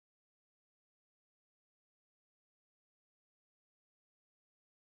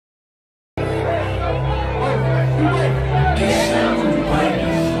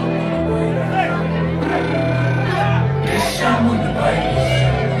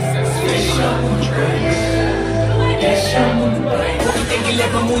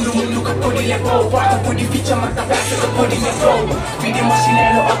mundo que pode levou. Porta por difícil, mas tá peça que pode levou. Vide uma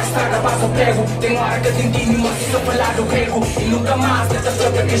chinelo, ó que estraga, passa o prego. Tem hora que tentini, mas se eu falar do grego. E nunca mais nessa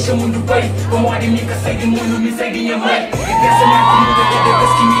troca que esse mundo bem. Como a de mim que sai do mundo, me segue minha mãe. E pensamento muda cada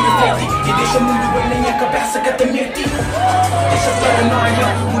vez que me reflete. E deixa o mundo bem na minha cabeça que te mete. Deixa paranoia,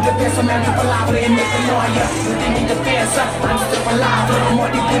 muda pensamento, palavra e metanoia. Não tem que defesa, antes da palavra. Como a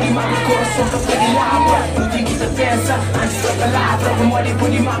de puri, mas o coração que foi de lava. Não tem que defesa, antes da palavra. Como a de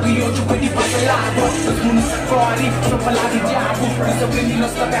puri, mas o outro foi de palavra. Os mundos se forem, só falar do diabo. Nos aprendi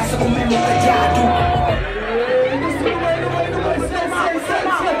nossa cabeça com o mesmo cadeado.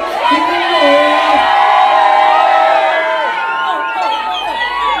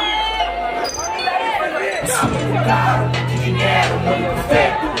 Caro, dinheiro, mundo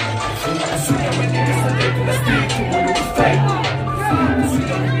perfeito. Sonha maneira, sandeiro na street, mundo perfeito.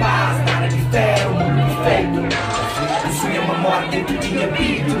 Sonha paz, nada de fé, mundo perfeito. Sonha uma morte dentro de minha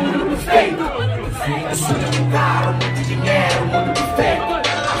vida, mundo perfeito. Sonha caro, muito dinheiro, mundo perfeito.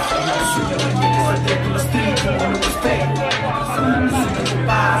 Sonha maneira, sandeiro na street, mundo perfeito. Sonha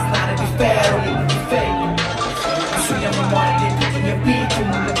paz, nada de fé, mundo perfeito. Sonha uma morte dentro de minha vida,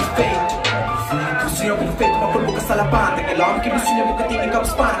 mundo perfeito. Sonho perfeito, uma cor boca salapanta. Que logo que me sonha boca tem que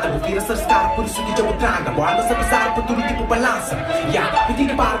espanta. Vou vir a ser estar, por isso que eu traga. Guarda-se a pesar por tudo tipo balança. Eu tenho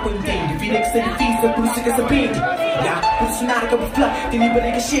que parar com entende. Vida que ser difícil, por isso que essa pende. Por isso nada que eu vou falar. Tem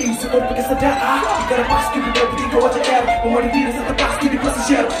barriga cheia, seu corpo que essa terra. E cada passo que eu vou pedir que eu hoje quero. Vou morrer vida, essa capaz que de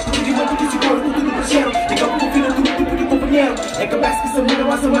passageiro. Eu tenho uma de seguro, com tudo projeto. Tem que eu confio no tudo tipo de companheiro. É capaz que essa mulher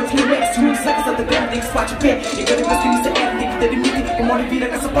mais amante que o ex. Muitos sabe que essa terra tem que se bate pé. E cada vez que me sai, tem que ter limite. Vou morrer vida,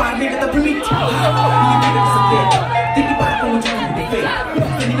 que essa parte nega tá permite. Tem que parar com o dia que me veio. Tem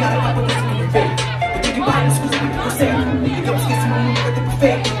que ligar a capa desse que me veio. Eu tenho que parar as coisas que eu consigo. Então esquece o meu mundo que é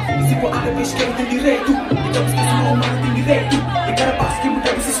perfeito. E se for água, vez que eu tenho direito. Então esquece o meu humano tem direito. E cada passo que eu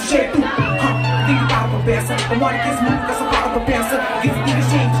deve ser sujeito. Tem que parar pra pensar. Como olha que esse mundo que essa para pra pensar. E se tem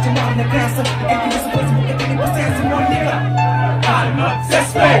gente que mora na crença. E quem tem essa coisa nunca tem processo. Uma nigga. Calma,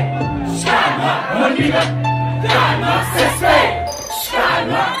 CESF. Calma, uma nigga. Calma, CESF.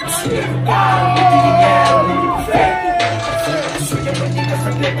 Calma, chego calmo, dinheiro, mundo perfeito. Sonha manica,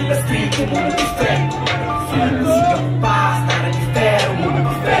 sangrento na street, mundo perfeito. Sonha paz, nada de fé, mundo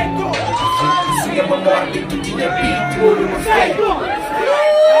perfeito. Sonha uma morte, tudo de beat, mundo perfeito.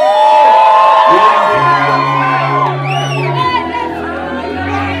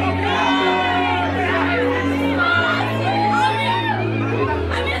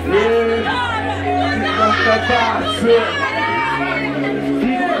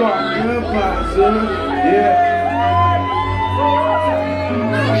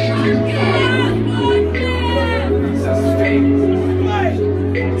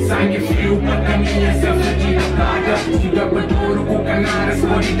 Sangue frio pra caminha, sempre de ataca. Fica pra duro com canara, se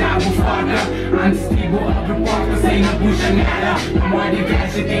pode dar bufada. Antes tribo abre porta, sem na janela. Uma de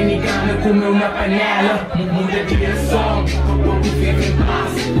inveja tem ligada, comeu na panela. Muda de direção, o povo vive em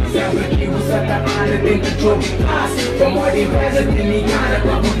paz. Sempre que você tá área, tenta jogo em paz. Uma de inveja tem ligada, com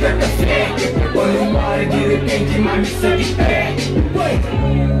a muita café. Quando mora de repente, uma missa de pé.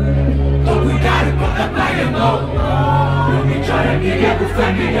 Tô cuidado com a paia, não. Não me chora, amiga, com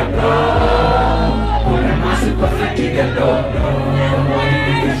família, bro. Por a massa, com a fatiga, bro. Amor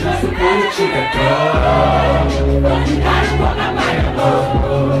e justo, política, bro. Tô cuidado com a paia, bro.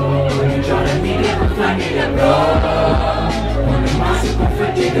 Não me chora, amiga, com família, bro. Por a massa, com a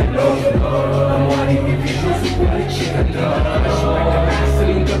fatiga, bro. Amor e justo, política, bro.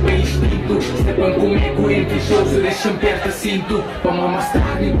 Nunca bem instinto. Stepam comigo invejoso, deixa-me perto cinto. Vamos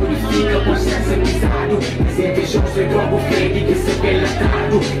mostrar, me purifica, processo pisado. Mas invejoso é drogo feio, que se vê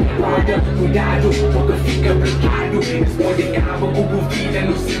latrado. Guarda, cuidado, boca fica brincado. Responde cabo, cubo vida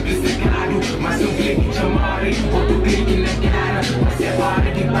no simples recado. Mas um clique te amore, outro clique na cara. Mas é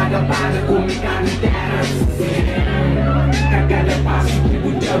hora de paga comigo na terra. Cada passo que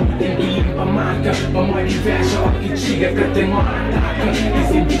botão tem que limpa a marca. Vamos a inveja, ó que diga que tem uma ataca.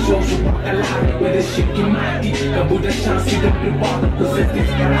 Desinvejoso, bota lá, para deixar que mate. Acabou da chance de abrir porta, coisa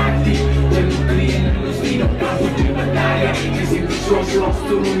desgarante. Eu não queria, não nos vira o campo de batalha. Desinvejoso, nosso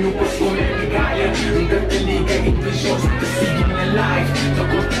turno no posto comer migalha. Nunca te liga, invejoso, te siga na live. Tô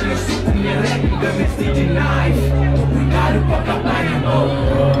cortando o suco, minha rap, nunca me stay de knife. Tô cuidado pra acabar em mão.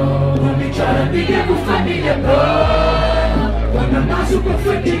 Não me chora, briga com família, bro. Quando mais o que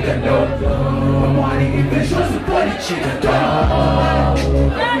fatiga, não. Amor invejoso, política, não.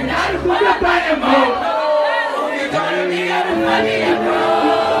 Cuidado com a paia, mão. Cuidado, amiga, com família, bro.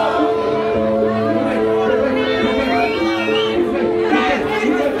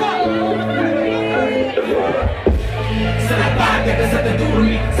 Se na parte, a casa tá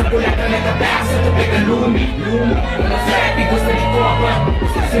dormindo.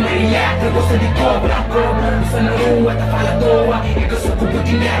 gosta de cobra. Usa na rua, tá fala à toa. É que eu sou com o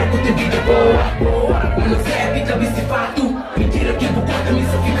dinheiro, com tem vida boa. Mano, Zé, fica vice fato. Mentira que por conta, me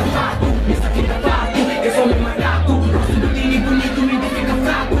só fica fato. Me só fica fato, eu sou meu macaco. Rosto bonitinho e bonito, me fica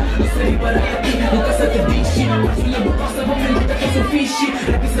fraco. Não sei para aqui, nunca se te dixe. Passo minha bocosa, vou prender que eu sou fixe.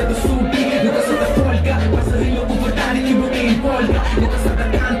 Rap se te subi, nunca se te folga. Passa rima com verdade que bloqueia em polga. Nunca se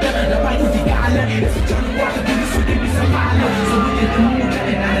te canta, na parte de gala. Esse já não guarda, por isso tem que se fala. Sou muito de muda,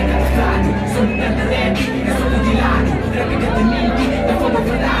 é nada calafado. Sou muito de rap, é só de lado. Rap que te mente, da forma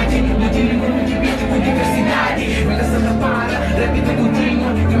verdade. Muito língua, muito beat, com diversidade. Nunca se te para, rap te continua.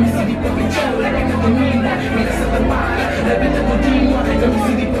 Camisa de papel, rap que te mina. Nunca se te para, rap te continua.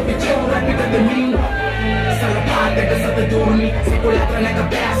 Camisa de papel, rap que te mina. Salapata, que se te dorme. Se colatra na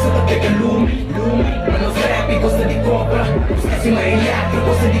cabeça, te pega lume. Manos rap, gosta de cobra. Esquece uma eletro,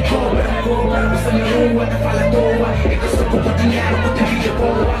 gosta de cobra. Usa na rua, tá fala à toa. É que eu sou com o dinheiro, com tem vida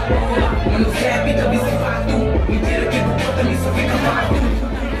boa. Manos rap, tá vice fato. Mentira que por conta, me só fica fato.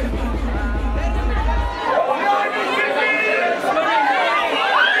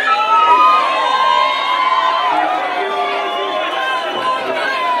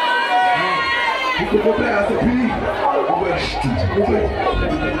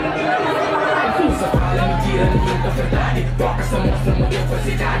 Usa, fala, mentira, não conta a verdade. Toca, só mostra uma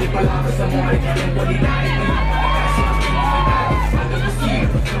capacidade. Palavras, amor, que tem qualidade. Manda do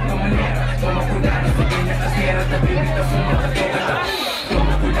estilo, de outra maneira. Toma cuidado, se tem na caseira. Tá bebida, fuma, tá toca.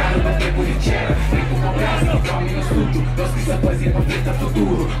 Toma cuidado, do tempo de tchera. Fico com pressa, dorme no estúdio. Nós que se fazem pra frente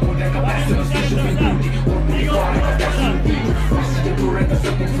futuro. Muda a cabeça, nós que juventude. Corpo de fora, cabeça no vídeo. Nossa estrutura tá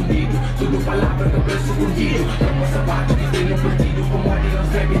só confundido. Tudo palavra, cabeça contido. Toma sapato que tem no partido. Como ali não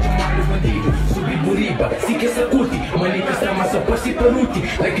serve de malho bandido. Subir buriba, se que essa curte. Manifesta massa por si peruti.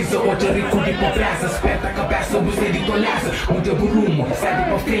 Like se hoje rico de pobreza. Esperta a cabeça, você de toleza. Muda o rumo, sai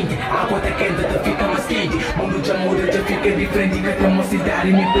pra frente. Água tá quente, tá fica mais quente. Mundo já muda, já fica diferente. Cada uma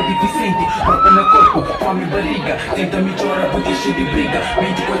cidade me pede deficiente. Roupa no corpo, fome barriga. Tenta me chorar, porque cheio de briga.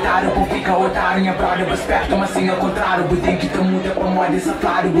 Mente coitado, por ficar otário. Minha brother mais perto, mas sem ao contrário. Tem que tá muda pra moda essa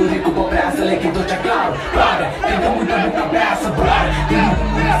claro. O rico pobreza, leque tô já claro. Brother, tenta muita no cabeça, brother. Tem muito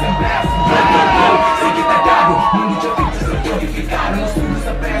mundo sem pressa, brother. Sei que tá dado, mundo já fica se purificado. Nós tudo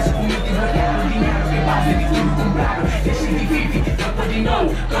se pressa, comigo e rodeado. Dinheiro que base de tudo comprado. Deixa de viver, não pode não.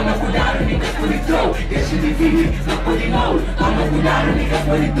 Toma cuidado, niggas pode throw. Deixa de viver, não pode não. Toma cuidado, niggas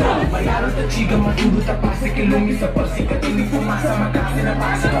pode throw. Maiaro tá chiga, mas tudo tá passa. Que lume se aproxima, tem de fumaça. Uma casa na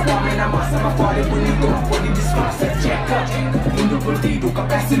massa, uma fome na massa. Uma fora é bonito, uma pode disfarça. Checa, mundo perdido,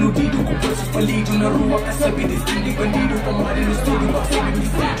 cabeça iludido. Com pulso falido, na rua que sabe distingue bandido. Como ali no estúdio, não segue me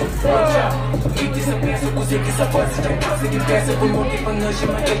sítio. Forja, que se pensa, coisa que se faz. Já passa de peça, foi morte pra nós.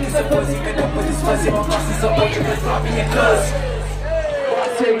 Chama aquele que se faz, cada um pode desfazer. Uma face, só pode que drop minha classe.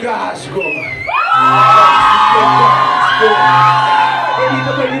 Você casco.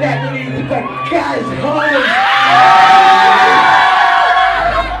 Bonito, bonito, bonito, pra casa,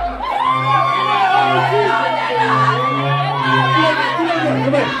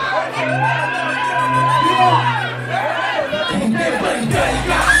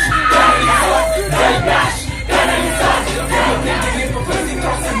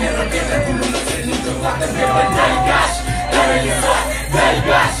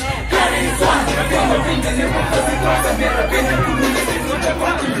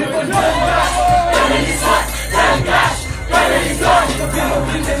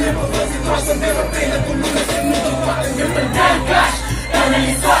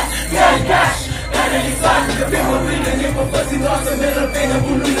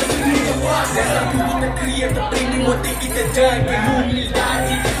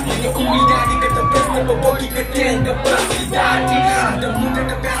 humildade que te presta pra boca que tem capacidade. Muda muita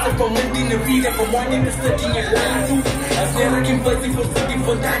cabeça pra manter na vida, pra moda que está tinha lado. A cena que faz força de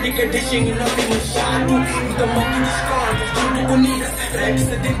vontade que deixa em não tem machado. Muita mão de descarga, tudo bonitas, raps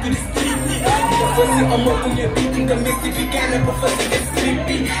dentro de street. Muita fazer amor com minha beat, ainda me pequena pra fazer que strip.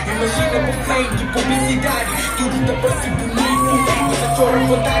 Imagina por frente, publicidade, tudo tá pra ser bonito. Você chora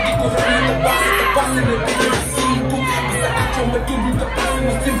vontade, correndo da base, tá passa na vida de cinco. Você acha uma tudo tá passa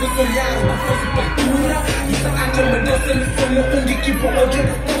no sempre sonhar, não fosse partura. Você acha uma dança no sonho, onde que vou hoje é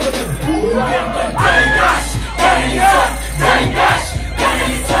toda da pura. Dai gás, dai gás,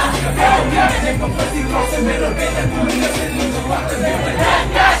 cabelo grande, nem pra fazer grossa, melhor beta, coluna, sendo do quarto, dai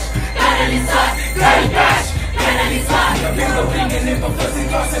gás, cabelo brinca, nem pra fazer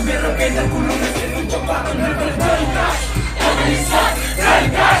grossa, melhor beta, coluna, sendo do quarto, dai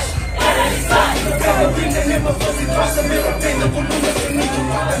gás, cabelo brinca, nem pra fazer grossa, melhor beta, coluna, sendo do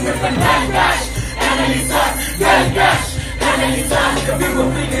quarto, dai gás, cabelo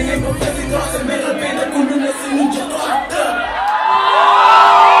brinca, nem pra fazer nossa, me arrependa quando nasci no dia torta.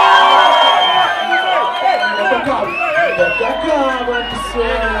 Acaba,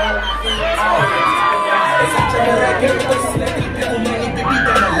 pessoal. Essa chama reggae, eu se letripe com mani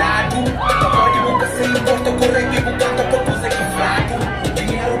bebida na lado. Pode boca sem importa, corregue, bugata, popos aqui fraco.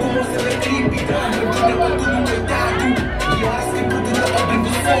 Dinheiro do moço letripe, drama, dinheiro pra tudo coitado. E horas que tudo na obra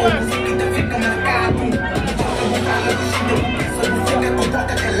do sol, música ainda fica marcado. Toca bocala, vestida, buquesa, música com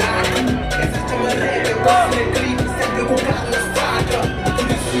boca calado. Essa chama reggae, eu se letripe, sempre com calo na saca. Por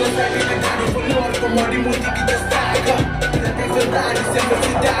isso eu sei que dar o valor, como de música que destaca. Rap é verdade, sempre a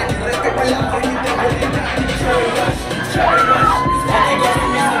cidade, rap é palavra e muita qualidade. Chave mais, alguém gosta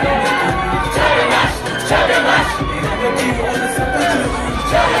mesmo. Chave mais, rap é trio, olha só pra tu.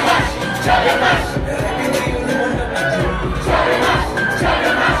 Chave mais, rap é trio, não anda pra tu. Chave mais,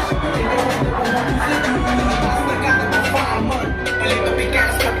 basta cada pra fama. Olha pra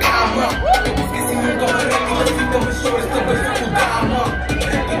pequenas pra cama. Eu esqueci nunca uma rap, não fica mais chores, também fico dama.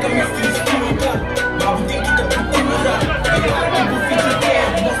 Rap que me se escuta, algo tem que dar procura. E agora que o vídeo quer,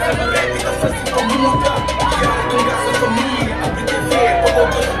 mostra uma rap da face pra muda. E agora com graça família, abre TV, pra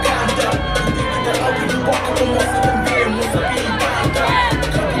voltar na canta. Tem que dar algo de boca pra moça também, moça bem encanta.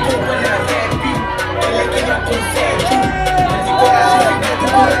 Rap rouba na rap, ela é quem não consegue. Mas de coragem, ligado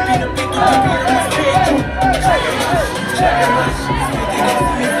com rap no peito, tu vira respeito. Chave mais, respeita e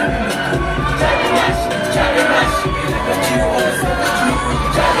gosta mesmo. Chave mais, ele é batido, olha só pra tu.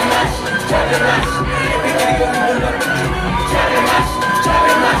 Chave mais, rap é trio, não anda pra tu. Chave mais,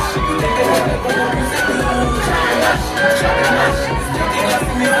 tem que voltar com o músico. Chave mais, respeita e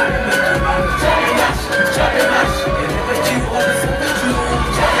gosta mesmo. Chave mais, ele é batido, olha só pra tu.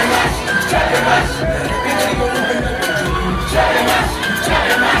 Chave mais, rap é trio, não anda pra tu. Chave mais, tem que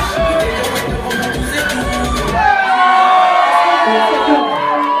voltar com o músico.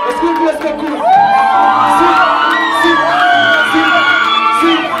 Let's go, cool.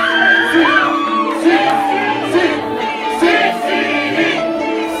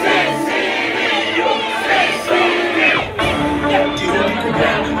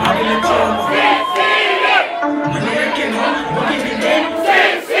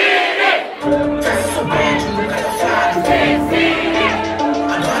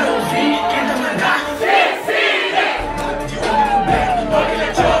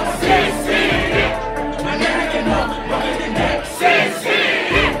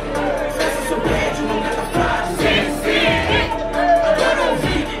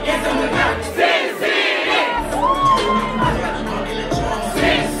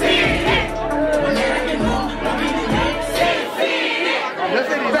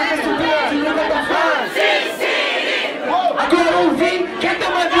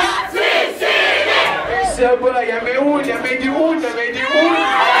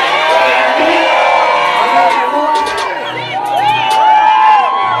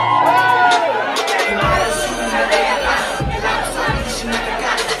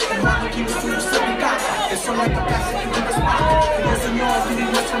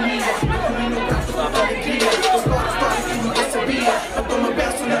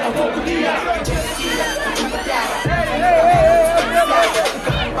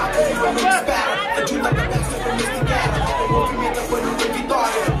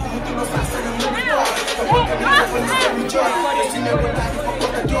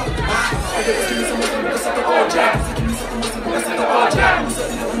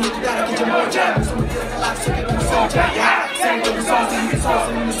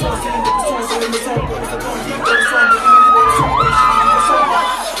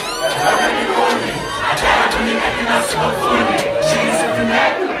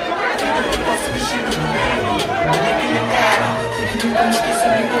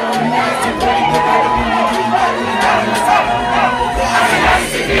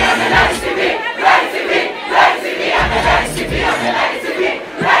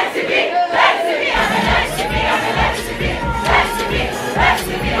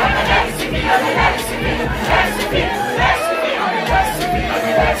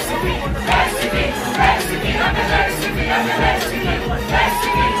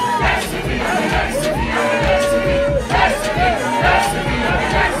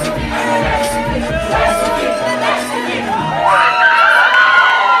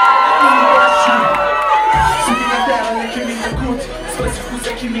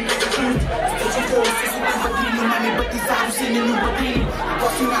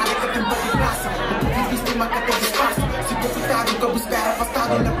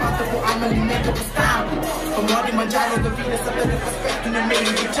 mangiare la vita sapere che aspetto nel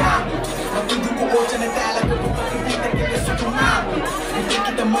meglio di giallo ma tu con voce ne dà la tua vita che ne so tu mamo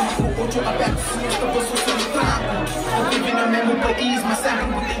também com o outro aberto, se eu estou no tranco. Eu vivo no mesmo país, mas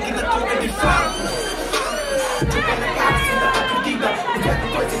sempre